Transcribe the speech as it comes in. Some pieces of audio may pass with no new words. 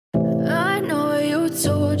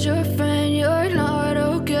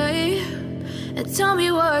Tell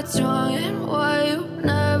me what's wrong and why you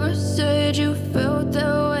never said you felt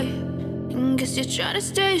that way. And guess you're trying to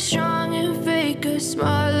stay strong and fake a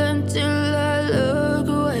smile until I look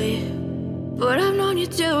away. But I've known you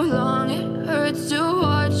too long, it hurts to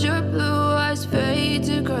watch your blue eyes fade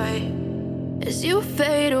to gray as you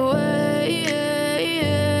fade away,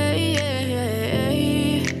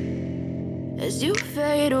 as you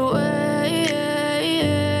fade away.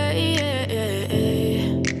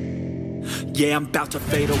 Yeah, I'm about to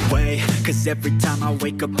fade away, cause every time I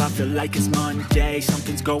wake up I feel like it's Monday.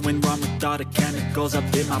 Something's going wrong with all the chemicals up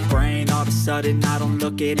in my brain. All of a sudden I don't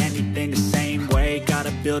look at anything the same way.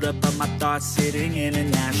 Gotta build up of my thoughts sitting in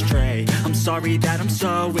an ashtray. I'm sorry that I'm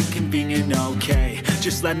so inconvenient, okay.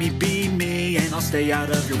 Just let me be me and I'll stay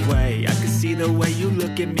out of your way. I can see the way you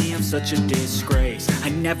look at me, I'm such a disgrace. I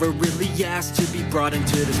never really asked to be brought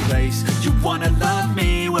into this place. You wanna love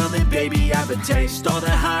me? Well then baby I have a taste. All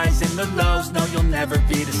the highs and the lows, no you'll never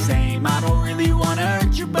be the same. I don't really wanna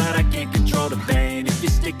hurt you but I can't control the pain. If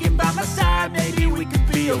you're sticking by my side maybe we could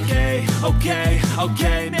be okay.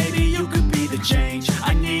 Okay, maybe you could be the change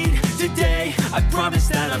I need today. I promise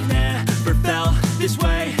that I've never felt this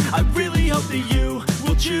way. I really hope that you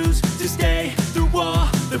will choose to stay through all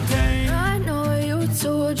the pain. I know you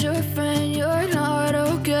told your friend you're not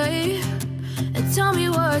okay. And tell me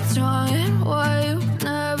what's wrong and why you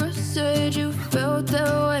never said you felt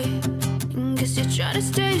that way. And guess you're trying to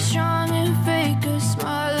stay strong and fake a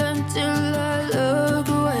smile until I look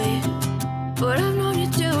away. But I've known you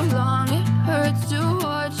too long, it hurts to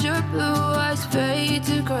watch your blue eyes fade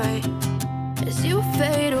to gray as you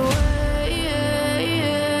fade away,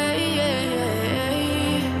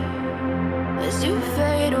 as you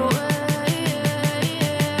fade away,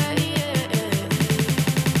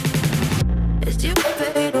 as you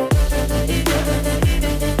fade away.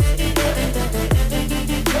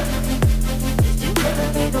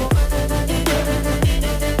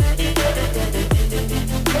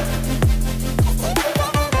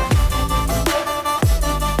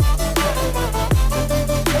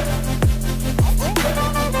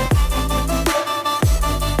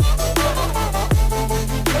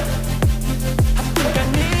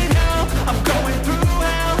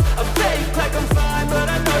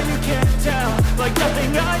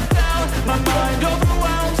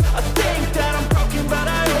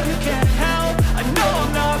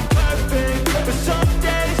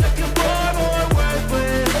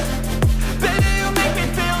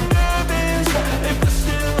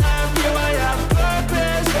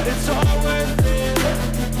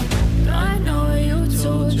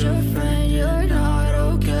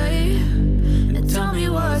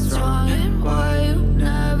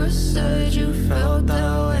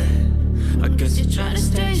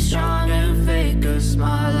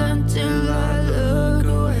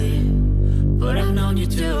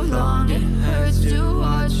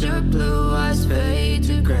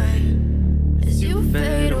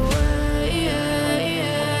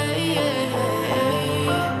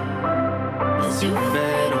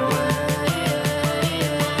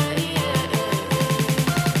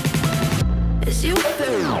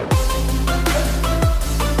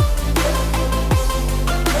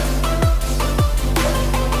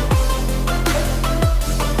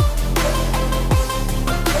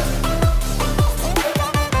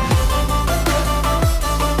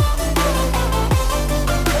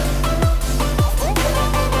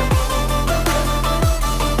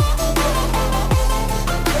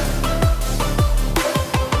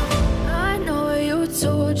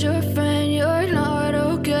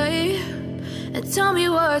 Tell me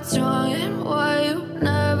what's wrong and why you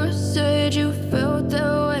never said you felt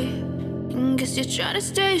that way. And guess you're trying to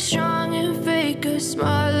stay strong and fake a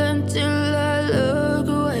smile until I look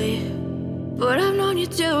away. But I've known you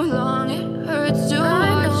too long, it hurts to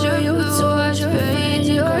watch you touch fade.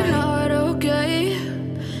 You're not okay.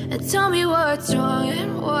 And tell me what's wrong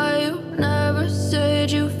and why you never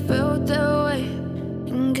said you felt that way.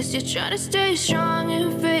 And guess you're trying to stay strong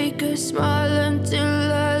and fake a smile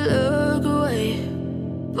until I look away.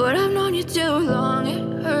 But I've known you too long,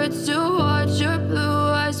 it hurts to watch your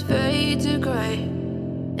blue eyes fade to gray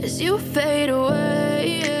as you fade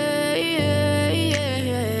away,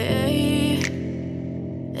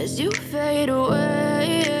 as you fade away.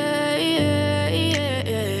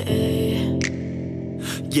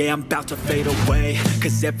 Yeah, I'm about to fade away,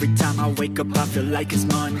 cause every time I wake up I feel like it's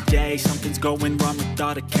Monday. Something's going wrong with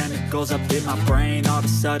all the chemicals up in my brain. All of a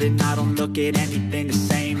sudden I don't look at anything the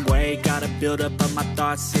same way. Gotta build up of my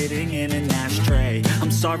thoughts sitting in an ashtray. I'm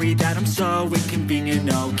sorry that I'm so inconvenient,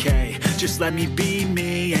 okay. Just let me be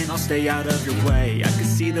me and I'll stay out of your way. I can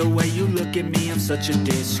see the way you look at me, I'm such a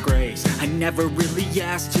disgrace. I never really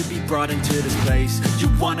asked to be brought into this place. You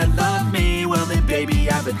wanna love me? Well then baby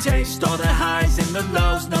have a taste. All the highs and the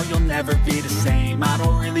lows, no you'll never be the same. I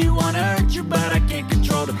don't really wanna hurt you, but I can't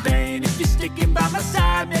control the pain. If you're sticking by my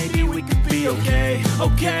side, maybe we could be okay.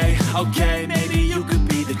 Okay, maybe you could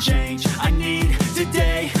be the change I need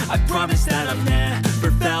today. I promise that I've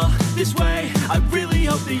never felt this way. I really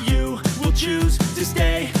hope that you will choose to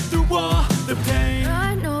stay through all the pain.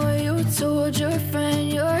 I know you told your friend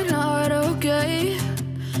you're not okay,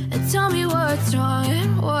 and tell me what's wrong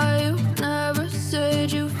and why you never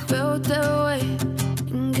said you felt that way.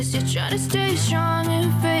 Guess you're trying to stay strong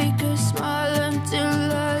and fake a smile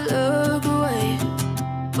until I look away.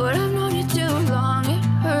 But I've known you too long, it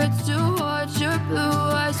hurts to watch your blue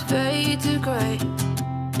eyes fade to gray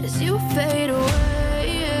as you fade away.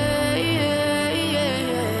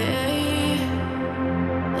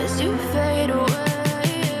 As you fade away.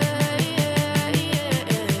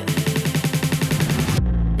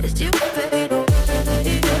 As you fade away.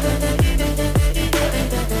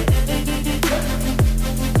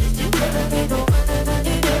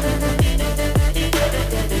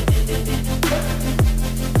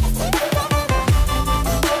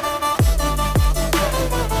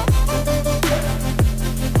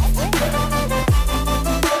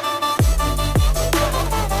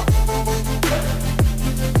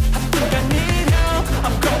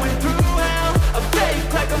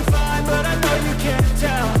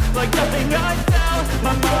 Like nothing I felt,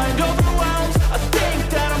 my mind overwhelms. I think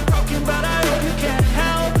that I'm broken, but I hope you can't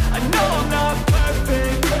help. I know I'm not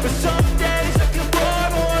perfect, but some days I feel far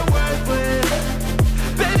more worthless.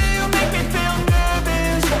 Baby, you make me feel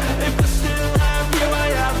nervous. If I still have you, I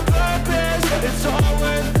have purpose. It's all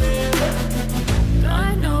worth it.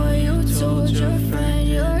 I know you told your friend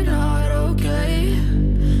you're not okay,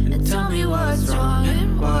 and tell me what's wrong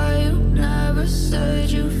and why you never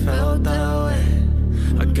said you felt that way.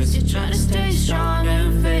 I guess you're trying to stay strong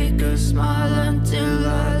and fake a smile until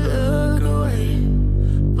I look away.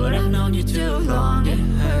 But I've known you too long, it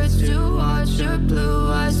hurts to watch your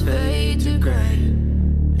blue eyes fade to gray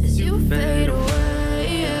as you fade